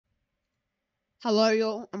Hello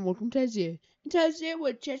y'all and welcome to today's video. In today's video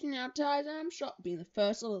we're checking out Ty's shop, being the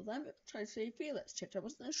first of them, trying to see if let's check out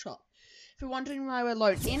what's in the shop. If you're wondering why we're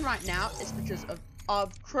loading in right now, it's because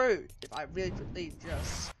of crew. If I really quickly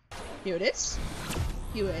just... Here it is.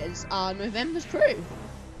 Here is November's crew.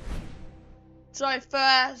 So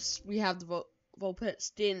first we have the Volpet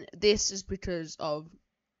Stin. This is because of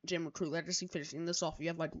general crew legacy finishing this off. You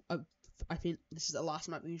have like I think this is the last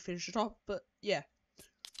month we finish it off, but yeah.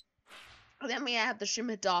 And then we have the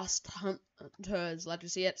Shimmer Dust Hunter's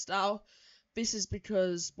Legacy Art style. This is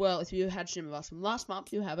because, well, if you had Shimmer Dust from last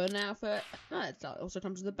month, you have her now for that style. It also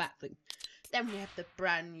comes with the backling. Then we have the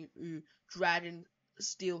brand new Drakon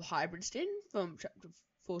Steel Hybrid skin from Chapter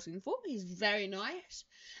 14.4. He's very nice.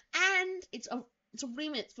 And it's a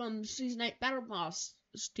remix from Season 8 Battle Pass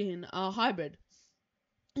skin Hybrid.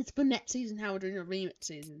 It's for next season, how we're doing a remix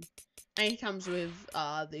season. And he comes with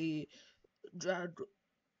the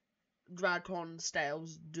Drakon Steel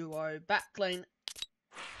Duo backline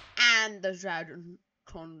and the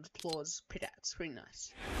Drakon Claws pickaxe. Pretty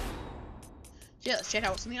nice. So yeah, let's check out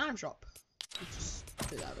what's in the item shop. Let's just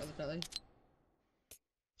do that really quickly.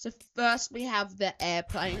 So first we have the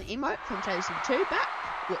airplane emote from Season 2 back.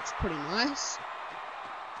 Looks pretty nice.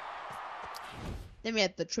 Then we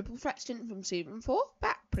have the triple threat skin from Season 4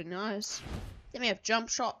 back. Pretty nice. Then we have jump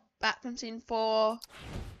shot back from Season 4.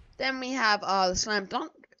 Then we have the slam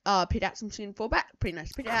dunk pickaxe from Season 4 back, pretty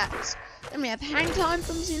nice pickaxe. Then we have hang time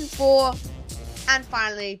from Season 4, and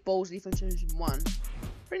finally ballsy from Season 1,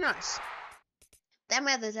 pretty nice. Then we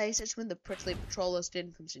have the day session with the prickly patroller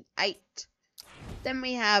skin from Season 8. Then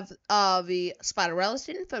we have the Spiderella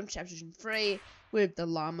skin from Chapter 3 with the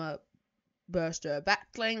llama burster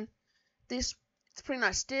backling. This it's a pretty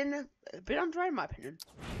nice skin, a bit underrated in my opinion.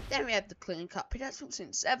 Then we have the clean cut pickaxe from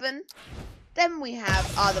Season 7. Then we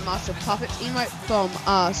have the Master of Puppets emote from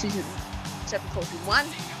Season 7.41.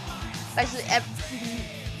 Basically, if you can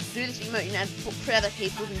do this emote, you can add 3 other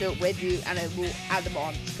people can do it with you, and it will add them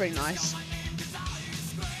on. It's pretty nice.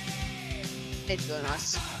 It's really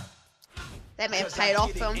nice. Then we have Paid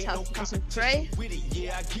Off from Season 3.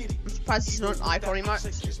 I'm surprised it's not an icon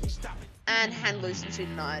emote. And Hand Loose from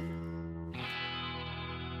Season 9.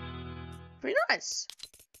 Pretty nice.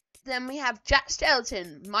 Then we have Jack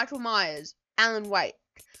Skeleton, Michael Myers, Alan Wake,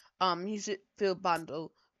 Music Field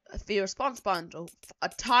Bundle, a Fear Response Bundle, a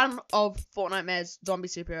ton of Fortnite Mares, Zombie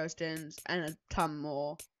Superhero skins, and a ton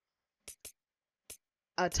more.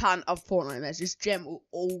 A ton of Fortnite Mares, just gem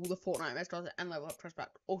all the Fortnite Mares content and level up press back.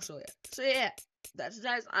 Also, yeah. So yeah, that's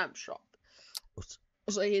today's item shop.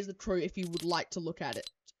 Also, here's the crew if you would like to look at it.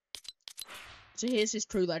 So here's his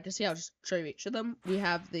crew legacy. I'll just show you each of them. We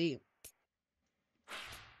have the...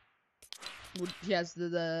 He has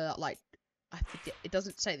the like, I forget, it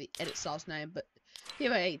doesn't say the edit style's name, but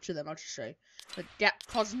here are each of them, I'll just show you. The Gap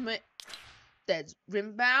Cosmic, there's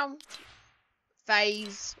Rimbound,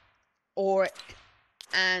 Phase, Auric,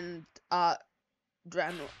 and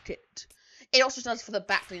Dreadnought Kit. It also does for the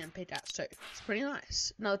backling and pickaxe too. It's pretty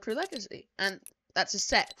nice. Another crew legacy, and that's a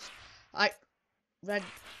set. Like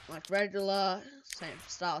regular, same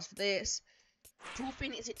styles for this. The cool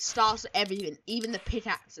thing is it styles for everything, even the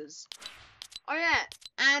pickaxes. Oh yeah,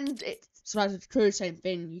 and it's as a crew, same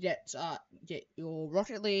thing. You get your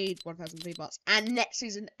Rocket League, 1,000 V-Bucks, and next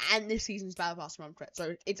season and this season's Battle Pass from Credit.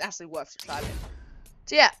 So it's actually worth subscribing.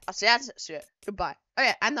 So yeah, I'll see you next year. Goodbye. Oh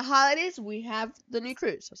yeah, and the highlight is we have the new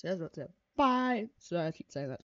crews. So I'll see you next time. Bye. So I keep saying that.